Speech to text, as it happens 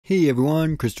Hey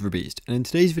everyone, Cristiferbeast, and in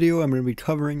today's video I'm going to be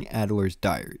covering Adler's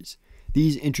Diaries.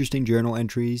 These interesting journal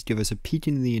entries give us a peek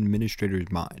into the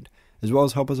administrator's mind, as well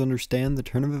as help us understand the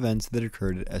turn of events that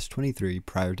occurred at S23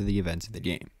 prior to the events of the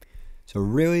game. So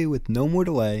really, with no more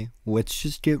delay, let's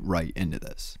just get right into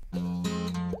this.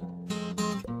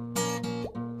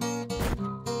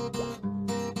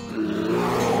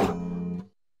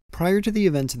 Prior to the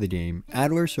events of the game,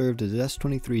 Adler served as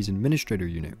S23's administrator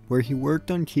unit, where he worked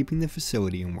on keeping the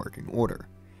facility in working order.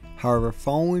 However,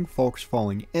 following folks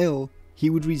falling ill,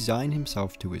 he would resign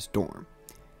himself to his dorm.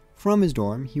 From his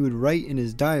dorm, he would write in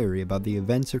his diary about the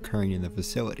events occurring in the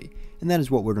facility, and that is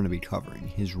what we're going to be covering,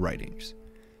 his writings.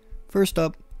 First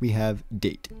up, we have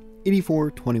date,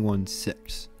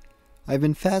 84/21/6. I've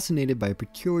been fascinated by a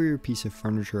peculiar piece of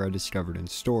furniture I discovered in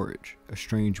storage, a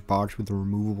strange box with a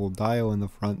removable dial in the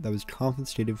front that was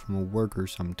confiscated from a worker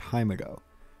some time ago.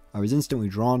 I was instantly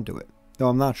drawn to it, though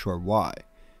I'm not sure why.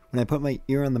 When I put my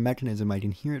ear on the mechanism, I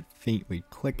can hear it faintly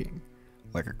clicking,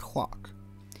 like a clock.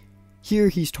 Here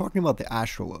he's talking about the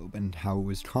astrolabe and how it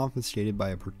was confiscated by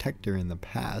a protector in the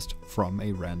past from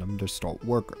a random Gestalt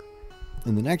worker.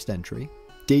 In the next entry,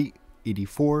 date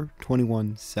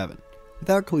 84/21/7.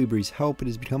 Without Calibri's help, it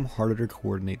has become harder to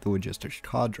coordinate the logistics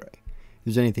cadre. If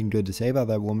there's anything good to say about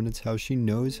that woman, it's how she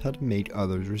knows how to make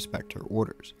others respect her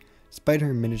orders. Despite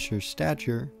her miniature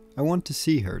stature, I want to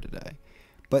see her today,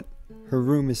 but her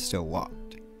room is still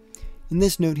locked. In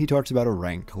this note, he talks about a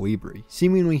rank Calibri,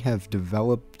 seemingly have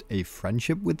developed a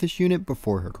friendship with this unit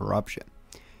before her corruption.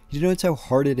 He denotes how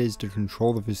hard it is to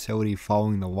control the facility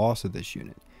following the loss of this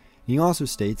unit. He also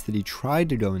states that he tried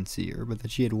to go and see her, but that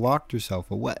she had locked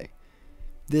herself away.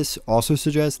 This also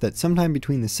suggests that sometime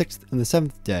between the 6th and the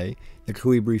 7th day, the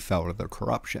Calibri fell to the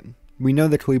corruption. We know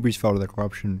the Calibris fell to the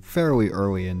corruption fairly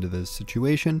early into this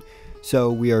situation, so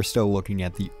we are still looking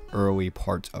at the early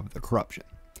parts of the corruption.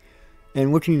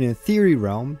 And looking in a theory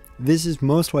realm, this is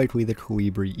most likely the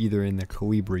Calibri either in the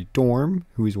Calibri dorm,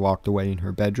 who is locked away in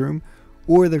her bedroom,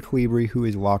 or the Calibri who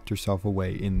has locked herself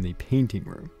away in the painting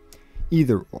room.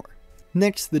 Either or.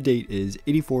 Next, the date is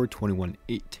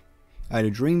 84/21/8. I had a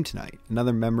dream tonight,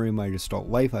 another memory of my Gestalt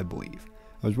life, I believe.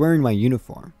 I was wearing my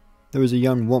uniform. There was a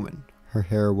young woman, her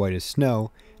hair white as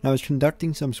snow, and I was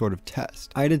conducting some sort of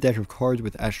test. I had a deck of cards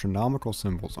with astronomical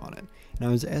symbols on it, and I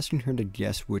was asking her to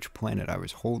guess which planet I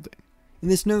was holding. In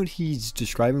this note, he's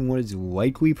describing what is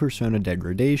likely persona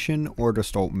degradation or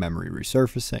Gestalt memory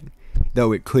resurfacing,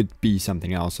 though it could be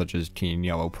something else such as keen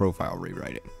yellow profile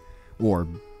rewriting, or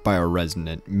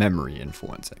bioresonant memory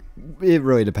influencing. It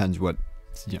really depends what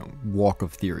walk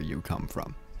of theory you come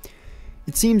from.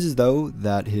 It seems as though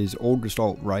that his old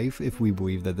Gestalt life, if we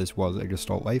believe that this was a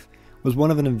Gestalt life, was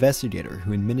one of an investigator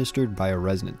who administered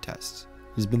bioresonant tests.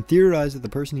 It has been theorized that the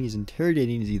person he's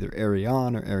interrogating is either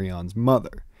Ariane or Ariane's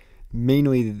mother,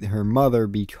 mainly her mother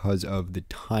because of the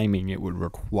timing it would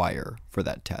require for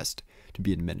that test to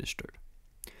be administered.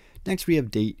 Next we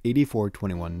have date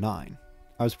 84/21/9.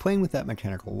 I was playing with that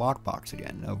mechanical lockbox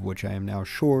again, of which I am now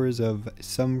sure is of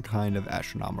some kind of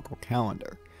astronomical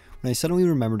calendar, when I suddenly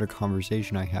remembered a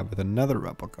conversation I had with another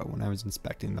replica when I was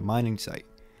inspecting the mining site.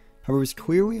 However, it was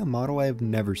clearly a model I have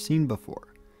never seen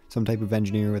before, some type of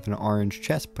engineer with an orange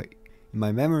chest plate. In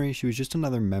my memory, she was just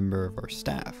another member of our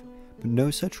staff, but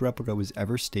no such replica was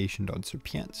ever stationed on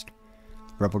Serpiensk.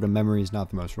 Replica memory is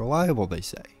not the most reliable, they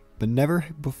say, but never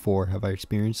before have I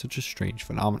experienced such a strange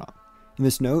phenomenon. In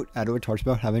this note, Adler talks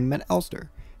about having met Elster,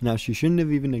 and how she shouldn't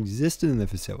have even existed in the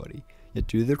facility, yet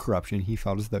due to the corruption he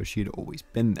felt as though she had always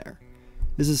been there.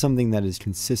 This is something that is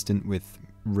consistent with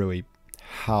really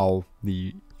how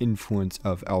the influence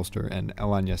of Elster and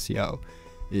Elanya CO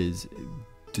is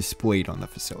displayed on the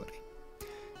facility.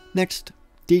 Next,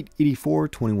 date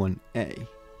 84/21/A.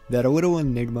 That a little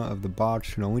enigma of the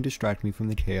box can only distract me from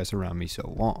the chaos around me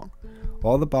so long.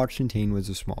 All the box contained was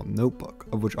a small notebook,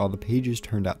 of which all the pages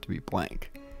turned out to be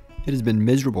blank. It has been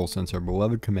miserable since our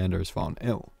beloved commander has fallen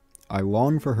ill. I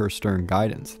long for her stern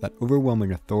guidance, that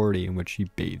overwhelming authority in which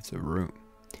she bathes the room.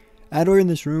 Adler in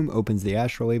this room opens the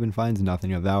astrolabe and finds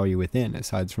nothing of value within,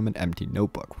 aside from an empty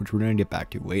notebook, which we're going to get back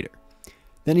to later.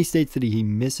 Then he states that he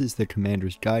misses the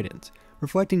commander's guidance,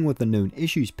 reflecting what the known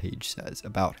issues page says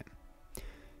about him.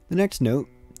 The next note,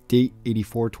 date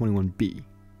 84/21/B.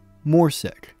 More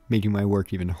sick, making my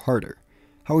work even harder.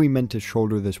 How are we meant to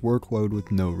shoulder this workload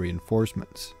with no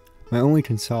reinforcements? My only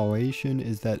consolation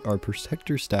is that our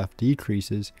protector staff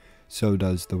decreases, so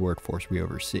does the workforce we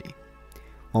oversee.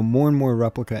 While more and more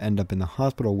replica end up in the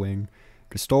hospital wing,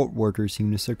 Gestalt workers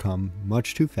seem to succumb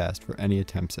much too fast for any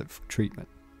attempts at treatment.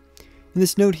 In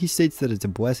this note, he states that it's a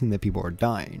blessing that people are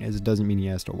dying, as it doesn't mean he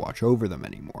has to watch over them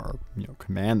anymore, or,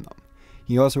 command them.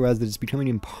 He also adds that it's becoming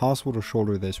impossible to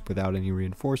shoulder this without any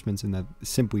reinforcements, and that,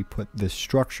 simply put, the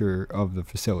structure of the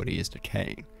facility is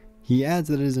decaying. He adds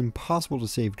that it is impossible to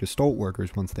save Gestalt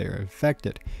workers once they are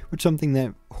infected, which is something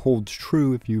that holds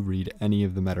true if you read any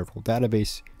of the medical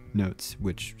database notes,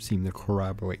 which seem to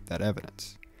corroborate that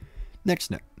evidence.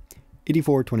 Next note,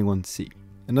 8421C,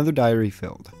 another diary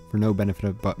filled, for no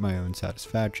benefit but my own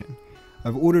satisfaction.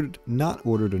 I've not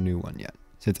ordered a new one yet,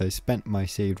 since I spent my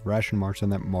saved ration marks on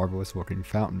that marvelous looking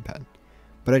fountain pen,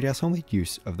 but I guess I'll make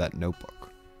use of that notebook.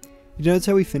 He notes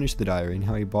how he finished the diary and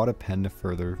how he bought a pen to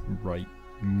further write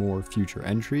more future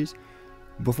entries,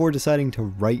 before deciding to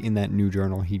write in that new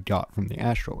journal he got from the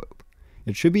Astral Loop.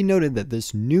 It should be noted that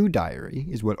this new diary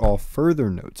is what all further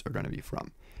notes are going to be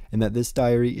from, and that this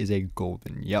diary is a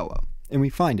golden yellow, and we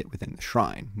find it within the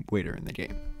shrine later in the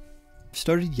game. I've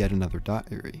started yet another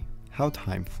diary. How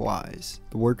time flies.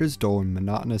 The work is dull and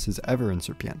monotonous as ever in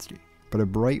Sierpinski, but a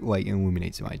bright light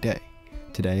illuminates my day.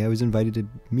 Today I was invited to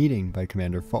a meeting by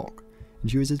Commander Falk, and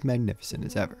she was as magnificent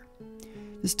as ever.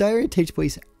 This diary takes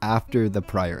place after the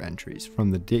prior entries, from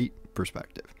the date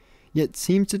perspective, yet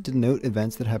seems to denote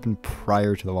events that happened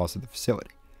prior to the loss of the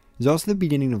facility. It is also the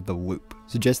beginning of the loop,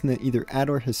 suggesting that either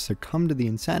Adler has succumbed to the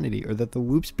insanity or that the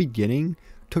loop's beginning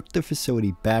took the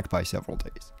facility back by several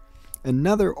days.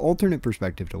 Another alternate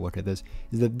perspective to look at this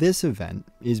is that this event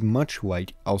is much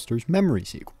like Elster's memory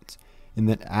sequence, in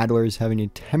that Adler is having a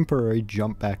temporary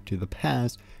jump back to the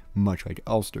past, much like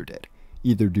Elster did,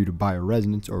 either due to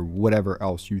bioresonance or whatever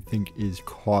else you think is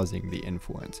causing the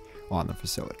influence on the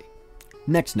facility.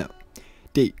 Next note,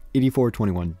 date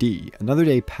 8421D. Another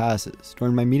day passes.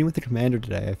 During my meeting with the commander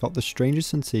today, I felt the strangest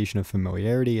sensation of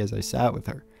familiarity as I sat with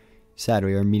her.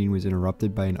 Sadly, our meeting was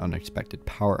interrupted by an unexpected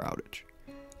power outage.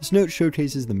 This note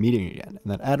showcases the meeting again,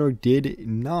 and that Adler did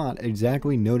not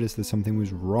exactly notice that something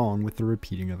was wrong with the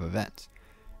repeating of events.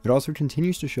 It also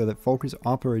continues to show that Falk is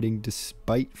operating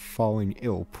despite falling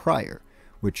ill prior,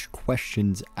 which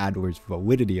questions Adler's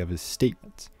validity of his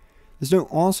statements. This note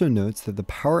also notes that the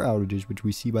power outages which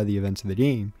we see by the events of the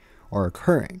game are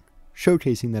occurring,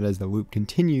 showcasing that as the loop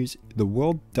continues, the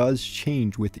world does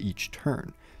change with each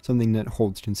turn, something that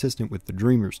holds consistent with the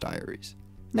Dreamer's Diaries.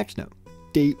 Next note,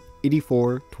 date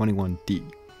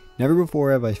 8421D. Never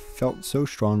before have I felt so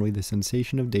strongly the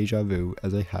sensation of deja vu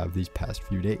as I have these past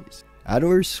few days.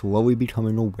 Adler is slowly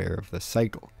becoming aware of the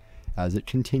cycle. As it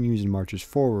continues and marches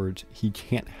forwards, he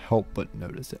can't help but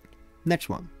notice it. Next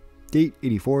one, date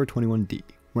 8421D.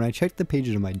 When I checked the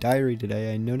pages of my diary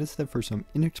today, I noticed that for some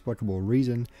inexplicable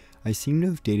reason, I seem to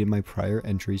have dated my prior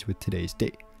entries with today's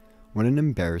date. What an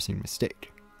embarrassing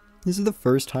mistake. This is the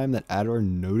first time that Adler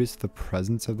noticed the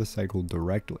presence of the cycle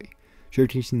directly,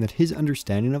 showcasing that his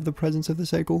understanding of the presence of the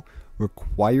cycle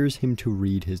requires him to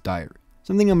read his diary,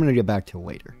 something I'm going to get back to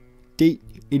later. Date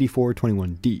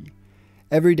 8421D.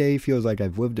 Every day feels like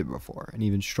I've lived it before, and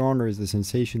even stronger is the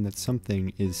sensation that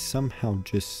something is somehow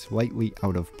just slightly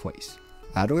out of place.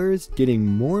 Adler is getting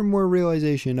more and more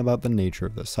realization about the nature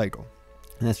of the cycle,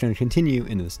 and that's going to continue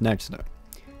in this next note.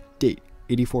 Date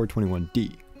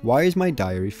 8421D. Why is my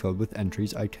diary filled with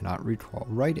entries I cannot recall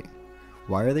writing?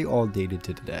 Why are they all dated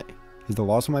to today? Has the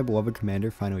loss of my beloved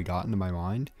commander finally gotten to my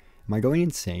mind? Am I going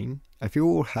insane? I fear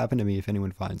what will happen to me if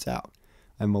anyone finds out.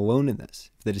 I'm alone in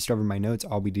this. If they discover my notes,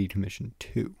 I'll be decommissioned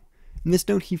too. In this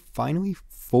note, he finally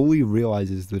fully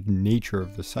realizes the nature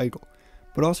of the cycle,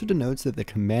 but also denotes that the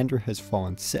commander has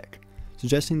fallen sick,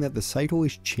 suggesting that the cycle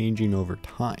is changing over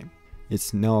time.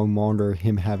 It's no longer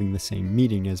him having the same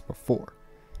meeting as before.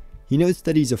 He notes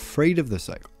that he's afraid of the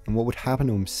cycle and what would happen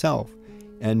to himself,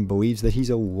 and believes that he's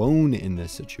alone in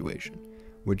this situation,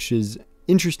 which is an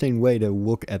interesting way to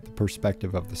look at the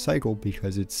perspective of the cycle,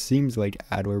 because it seems like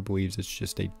Adler believes it's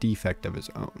just a defect of his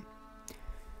own.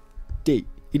 Date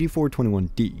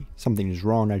 8421D. Something is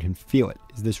wrong, I can feel it.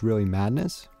 Is this really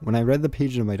madness? When I read the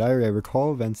pages of my diary, I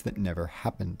recall events that never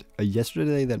happened, a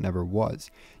yesterday that never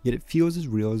was, yet it feels as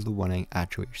real as the one I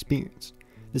actually experienced.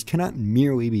 This cannot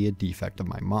merely be a defect of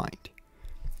my mind.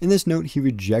 In this note, he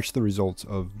rejects the results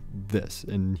of this,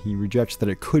 and he rejects that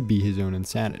it could be his own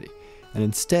insanity, and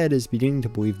instead is beginning to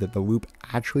believe that the loop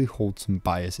actually holds some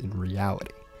bias in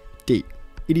reality. Date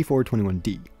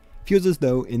 8421D. Feels as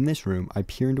though in this room I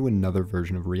peer into another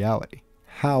version of reality.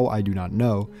 How, I do not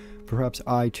know. Perhaps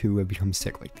I too have become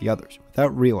sick like the others,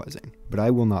 without realizing, but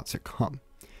I will not succumb.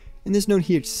 In this note,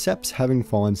 he accepts having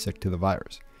fallen sick to the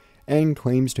virus, and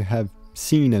claims to have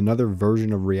seen another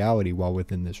version of reality while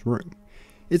within this room.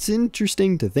 It's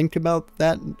interesting to think about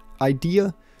that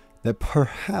idea, that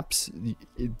perhaps,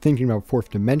 thinking about fourth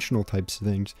dimensional types of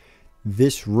things,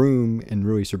 this room, and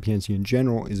really Sierpinski in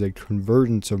general, is a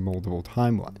convergence of multiple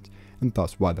timelines, and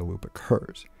thus why the loop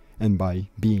occurs. And by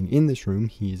being in this room,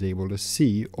 he is able to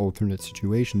see alternate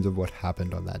situations of what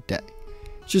happened on that day.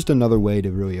 It's just another way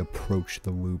to really approach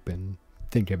the loop and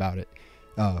think about it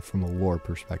from a lore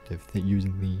perspective,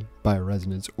 using the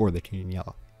bioresonance or the King in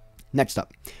Yellow. Next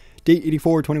up, Date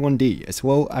 8421D, a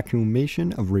slow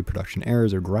accumulation of reproduction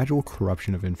errors or gradual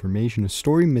corruption of information, a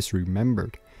story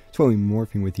misremembered, slowly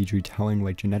morphing with each retelling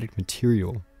like genetic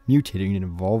material, mutating and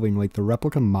evolving like the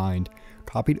replica mind,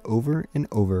 copied over and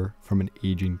over from an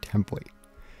aging template.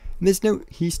 In this note,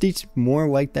 he states more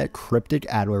like that cryptic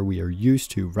Adler we are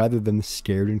used to, rather than the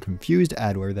scared and confused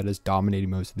Adler that has dominated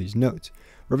most of these notes,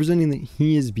 representing that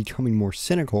he is becoming more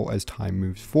cynical as time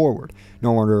moves forward,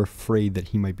 no longer afraid that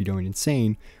he might be going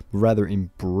insane, but rather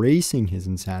embracing his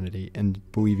insanity and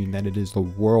believing that it is the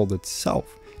world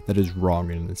itself that is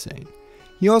wrong and insane.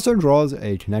 He also draws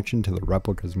a connection to the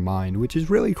replica's mind, which is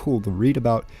really cool to read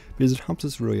about because it helps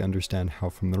us really understand how,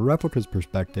 from the replica's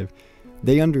perspective,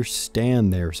 they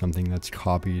understand they're something that's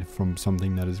copied from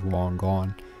something that is long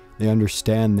gone. They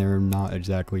understand they're not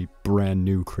exactly brand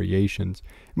new creations.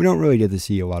 We don't really get to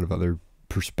see a lot of other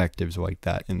perspectives like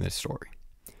that in this story.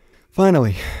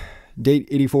 Finally, Date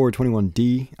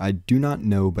 8421D, I do not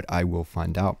know, but I will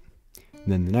find out.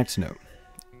 And then the next note,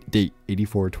 Date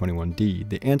 8421D,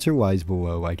 the answer lies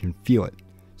below, I can feel it.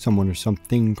 Someone or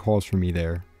something calls for me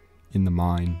there, in the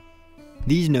mind.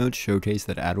 These notes showcase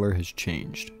that Adler has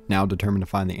changed, now determined to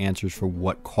find the answers for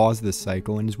what caused this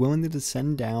cycle, and is willing to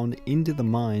descend down into the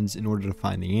mines in order to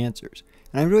find the answers.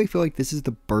 And I really feel like this is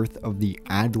the birth of the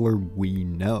Adler we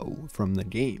know from the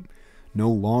game. No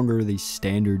longer the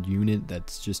standard unit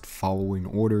that's just following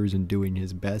orders and doing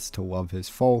his best to love his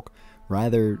folk,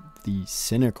 rather the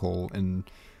cynical and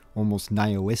almost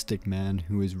nihilistic man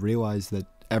who has realized that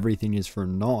everything is for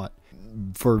naught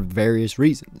for various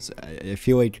reasons. I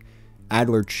feel like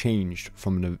Adler changed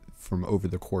from over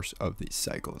the course of these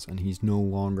cycles, and he's no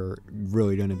longer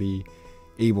really going to be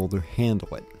able to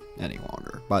handle it any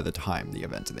longer by the time the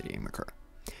events of the game occur.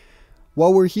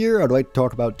 While we're here, I'd like to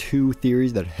talk about two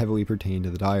theories that heavily pertain to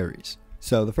the Diaries.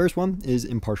 So the first one is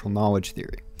impartial knowledge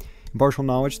theory. Impartial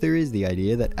knowledge theory is the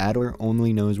idea that Adler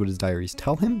only knows what his diaries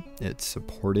tell him. It's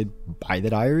supported by the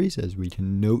diaries, as we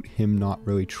can note him not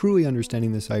really truly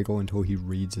understanding the cycle until he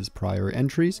reads his prior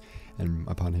entries, and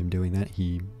upon him doing that,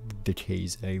 he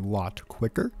decays a lot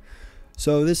quicker.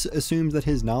 So this assumes that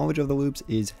his knowledge of the loops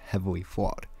is heavily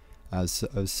flawed. As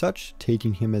such,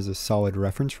 taking him as a solid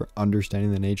reference for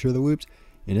understanding the nature of the loops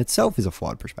in itself is a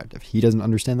flawed perspective. He doesn't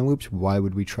understand the loops. Why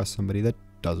would we trust somebody that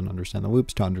doesn't understand the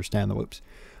loops to understand the loops?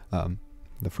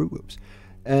 The fruit loops.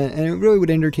 And it really would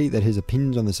indicate that his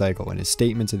opinions on the cycle and his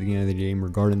statements at the end of the game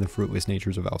regarding the fruitless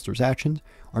natures of Elster's actions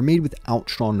are made without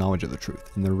strong knowledge of the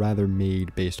truth, and they're rather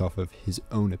made based off of his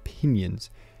own opinions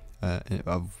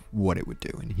of what it would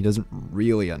do, and he doesn't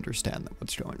really understand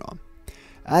what's going on.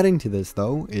 Adding to this,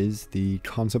 though, is the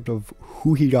concept of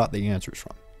who he got the answers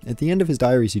from. At the end of his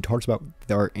diaries, he talks about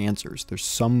there are answers. There's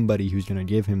somebody who's going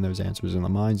to give him those answers in the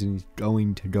mines, and he's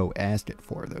going to go ask it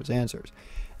for those answers.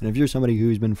 And if you're somebody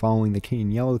who's been following the King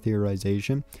in Yellow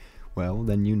theorization, well,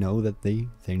 then you know that the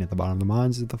thing at the bottom of the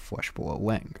mines is the flesh below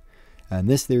Leng. And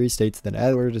this theory states that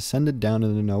Adler descended down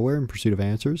into nowhere in pursuit of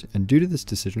answers, and due to this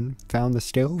decision, found the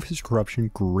scale of his corruption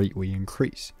greatly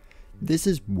increase. This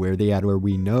is where the Adler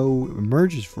we know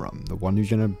emerges from, the one who's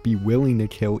going to be willing to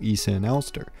kill Issa and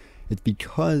Elster. It's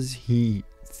because he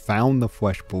found the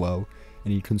flesh below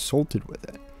and he consulted with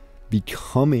it,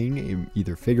 becoming,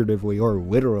 either figuratively or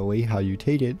literally, how you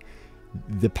take it,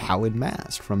 the pallid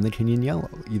mask from the King in Yellow,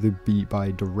 either be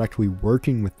by directly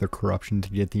working with the corruption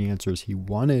to get the answers he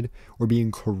wanted, or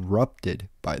being corrupted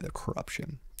by the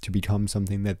corruption to become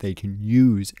something that they can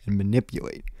use and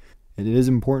manipulate. And it is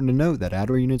important to note that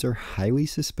Adler units are highly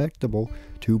susceptible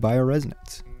to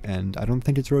bioresonance, and I don't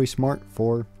think it's really smart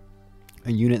for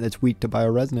a unit that's weak to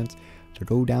bioresonance to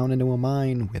go down into a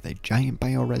mine with a giant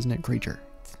bioresonant creature.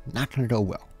 It's not going to go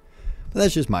well. But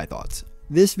that's just my thoughts.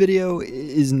 This video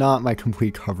is not my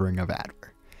complete covering of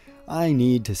Adler. I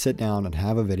need to sit down and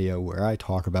have a video where I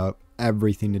talk about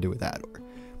everything to do with Adler.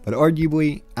 But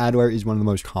arguably, Adler is one of the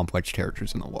most complex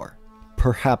characters in the lore.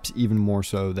 Perhaps even more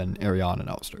so than Arion and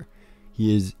Elster.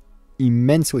 He is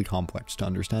immensely complex to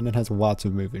understand and has lots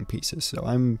of moving pieces, so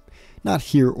I'm not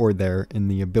here or there in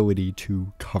the ability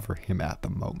to cover him at the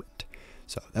moment.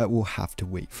 So that will have to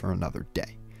wait for another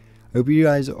day. I hope you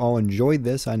guys all enjoyed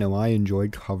this. I know I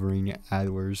enjoyed covering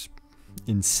Adler's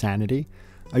insanity.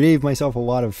 I gave myself a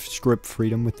lot of script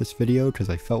freedom with this video because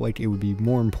I felt like it would be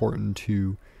more important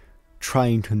to try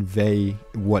and convey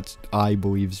what I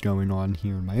believe is going on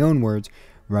here in my own words,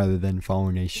 rather than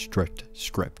following a strict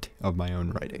script of my own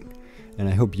writing. and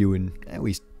I hope you at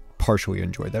least partially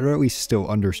enjoyed that, or at least still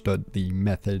understood the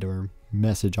method or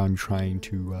message I'm trying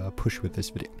to push with this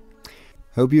video.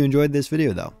 Hope you enjoyed this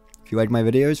video though. If you like my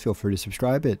videos, feel free to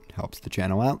subscribe, it helps the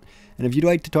channel out. And if you'd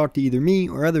like to talk to either me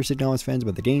or other Signalis fans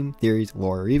about the game, theories,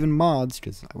 lore, or even mods,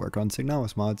 because I work on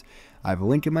Signalis mods, I have a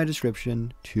link in my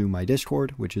description to my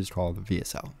Discord, which is called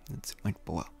VSL. It's linked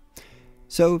below.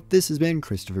 So this has been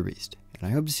Cristiferbeast, and I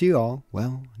hope to see you all,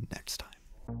 well, next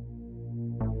time.